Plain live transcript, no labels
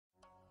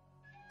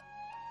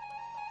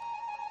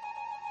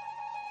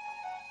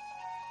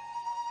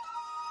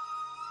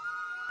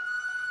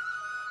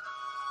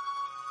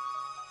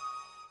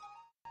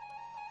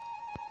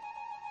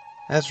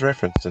As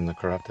referenced in the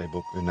karate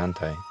book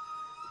Unante,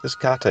 this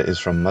kata is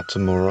from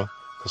Matsumora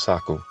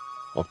Kosaku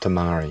of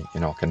Tomari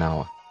in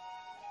Okinawa.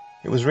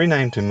 It was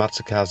renamed to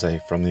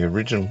Matsukaze from the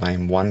original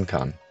name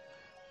Wankan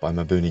by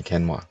Mabuni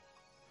Kenwa,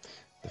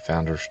 the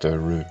founder of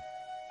shito-ryu.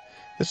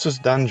 This was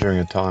done during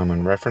a time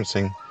when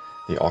referencing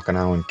the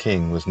Okinawan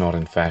king was not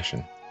in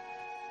fashion,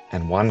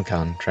 and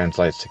Wankan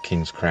translates to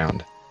king's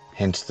crowned,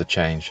 hence the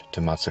change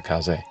to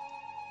Matsukaze.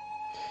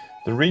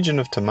 The region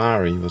of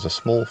Tomari was a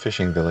small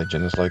fishing village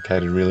and is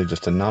located really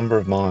just a number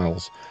of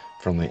miles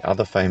from the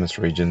other famous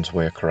regions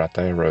where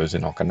karate arose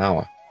in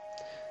Okinawa,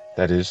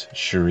 that is,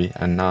 Shuri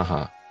and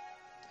Naha.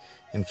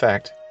 In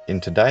fact, in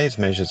today's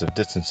measures of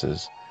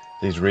distances,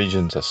 these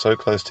regions are so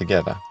close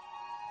together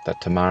that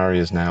Tomari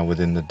is now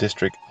within the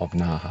district of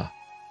Naha.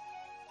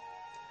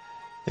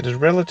 It is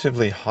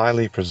relatively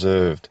highly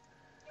preserved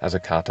as a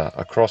kata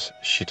across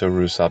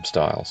shito-ryu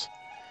substyles,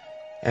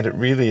 and it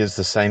really is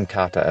the same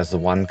kata as the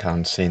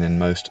Wankan seen in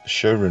most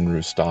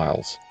Shorin-ryu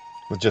styles,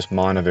 with just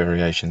minor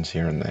variations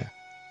here and there.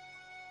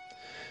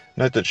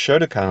 Note that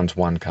Shotokan's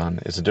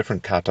Wankan is a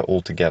different kata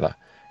altogether,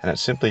 and it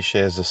simply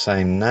shares the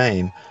same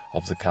name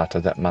of the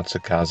kata that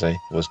Matsukaze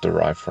was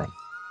derived from.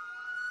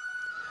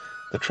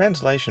 The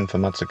translation for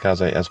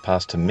Matsukaze as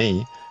passed to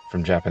me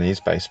from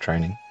Japanese-based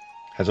training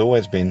has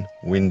always been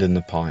wind in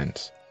the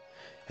pines,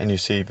 and you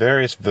see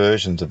various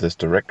versions of this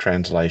direct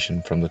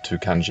translation from the two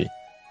kanji,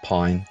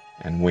 pine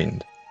and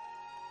wind.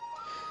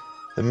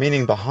 The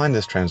meaning behind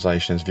this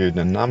translation is viewed in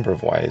a number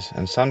of ways,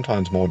 and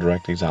sometimes more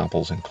direct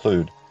examples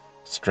include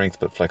strength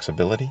but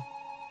flexibility,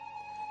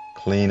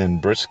 clean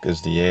and brisk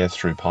as the air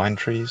through pine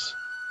trees,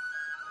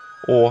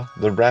 or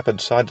the rapid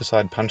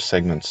side-to-side punch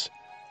segments,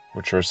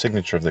 which are a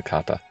signature of the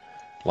kata,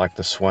 like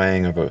the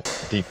swaying of a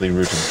deeply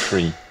rooted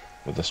tree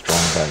with a strong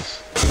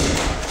base.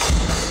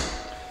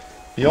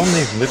 Beyond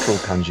these literal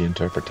kanji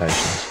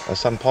interpretations are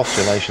some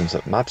postulations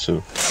that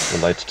matsu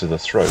relates to the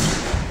throat,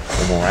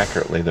 or more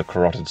accurately the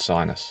carotid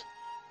sinus.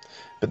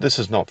 But this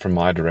is not from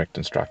my direct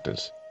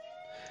instructors.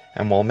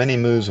 And while many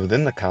moves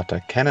within the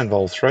kata can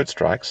involve throat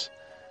strikes,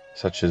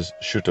 such as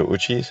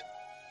shuto-uchis,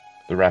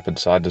 the rapid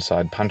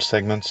side-to-side punch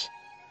segments,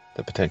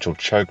 the potential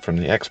choke from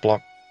the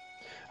X-block,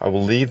 I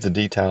will leave the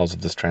details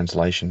of this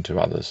translation to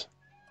others.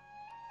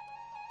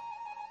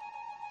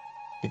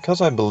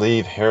 Because I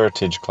believe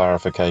heritage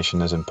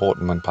clarification is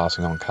important when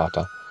passing on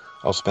kata,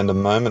 I'll spend a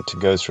moment to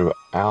go through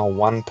our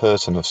one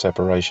person of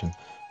separation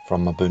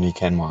from Mabuni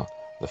Kenwa,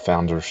 the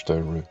founder of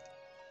shito-ryu.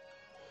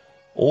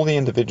 All the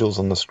individuals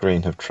on the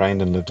screen have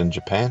trained and lived in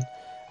Japan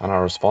and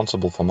are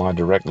responsible for my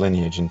direct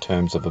lineage in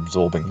terms of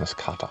absorbing this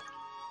kata.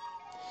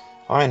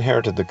 I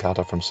inherited the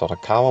kata from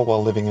Shotokan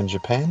while living in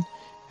Japan,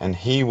 and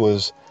he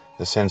was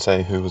the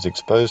sensei who was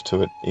exposed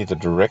to it either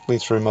directly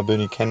through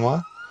Mabuni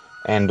Kenwa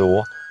and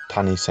or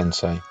Tani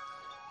Sensei,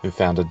 who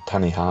founded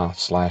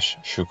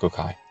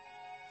Taniha/Shukokai.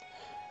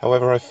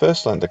 However, I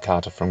first learnt the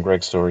kata from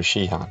Greg Story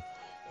Shihan,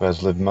 who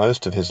has lived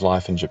most of his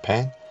life in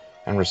Japan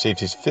and received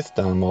his 5th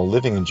dan while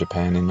living in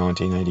Japan in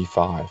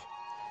 1985,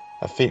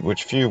 a feat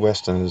which few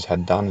Westerners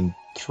had done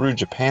through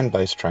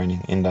Japan-based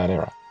training in that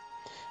era,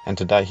 and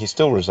today he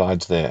still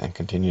resides there and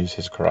continues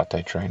his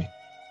karate training.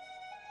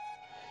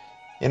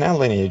 In our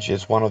lineage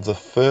is one of the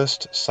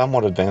first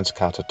somewhat advanced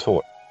kata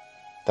taught,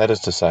 that is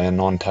to say a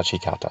non-touchy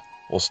kata,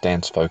 or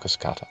stance-focused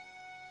kata.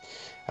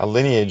 Our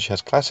lineage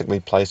has classically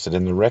placed it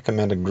in the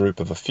recommended group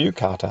of a few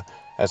kata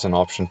as an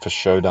option for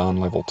Shodan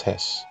level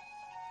tests.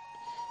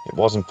 It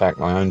was in fact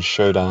my own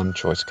Shodan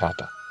choice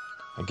kata,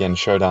 again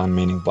Shodan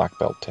meaning black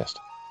belt test.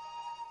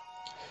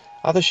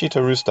 Other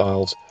shito-ryu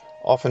styles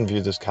often view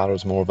this kata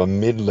as more of a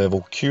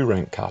mid-level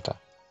Q-rank kata.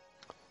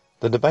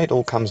 The debate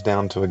all comes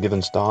down to a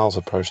given style's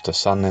approach to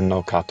Sannen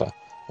no kata,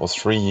 or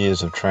 3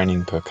 years of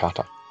training per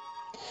kata.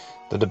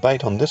 The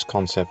debate on this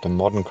concept in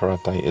modern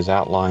karate is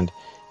outlined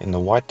in the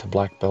white to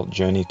black belt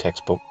journey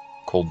textbook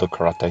called the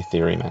Karate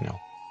Theory Manual.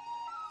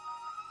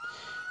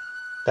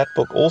 That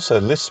book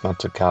also lists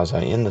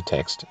Matsukaze in the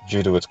text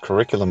due to its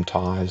curriculum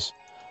ties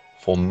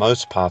for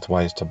most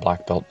pathways to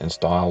black belt in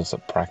styles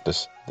that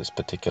practice this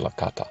particular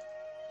kata.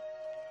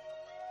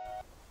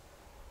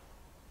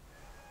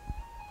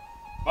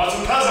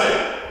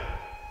 Matsukaze!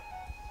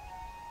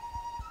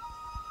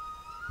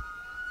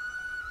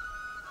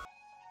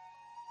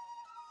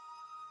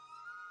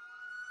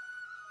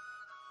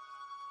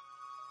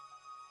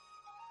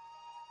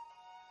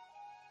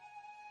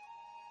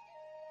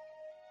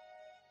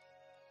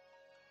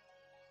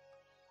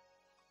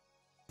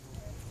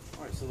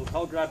 Alright, so the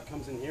lapel grab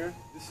comes in here.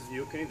 This is the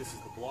yoke, this is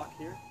the block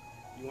here.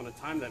 You want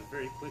to time that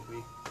very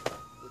quickly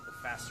with the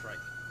fast strike.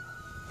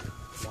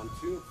 1,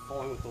 2,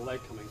 following with the leg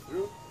coming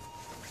through.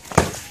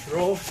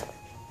 Throw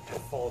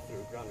and follow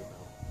through, ground and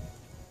pound.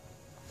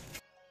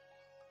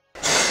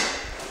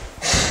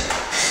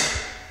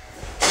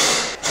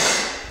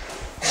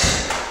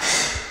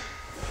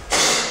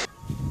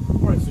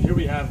 Alright, so here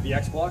we have the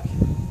X block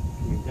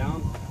coming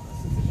down.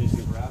 This is the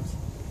Jason grabs.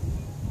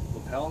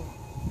 Lapel.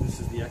 This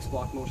is the X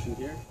block motion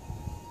here.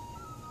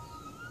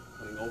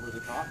 Putting over the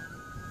top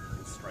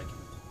and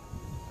striking.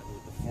 Either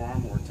with the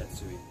forearm or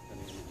tetsui,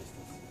 depending on the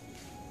distance.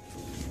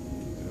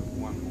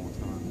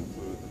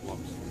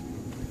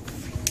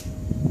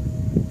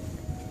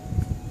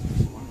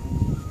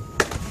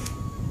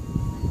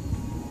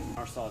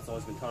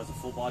 has been taught as a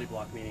full body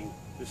block, meaning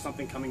there's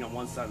something coming on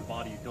one side of the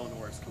body, you don't know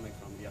where it's coming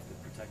from, you have to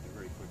protect it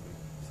very quickly.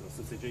 So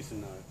since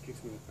Jason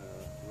kicks me with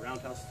a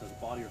roundhouse to the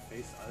body or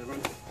face, either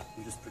one,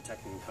 I'm just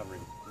protecting and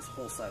covering this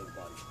whole side of the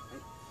body.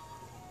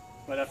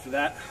 Right after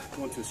that,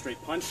 go into a straight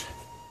punch,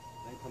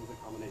 then comes the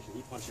combination.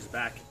 He punches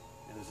back,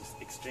 and there's this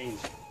exchange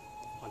of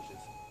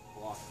punches,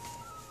 block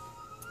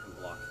and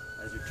block,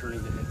 as you're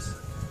turning the hips.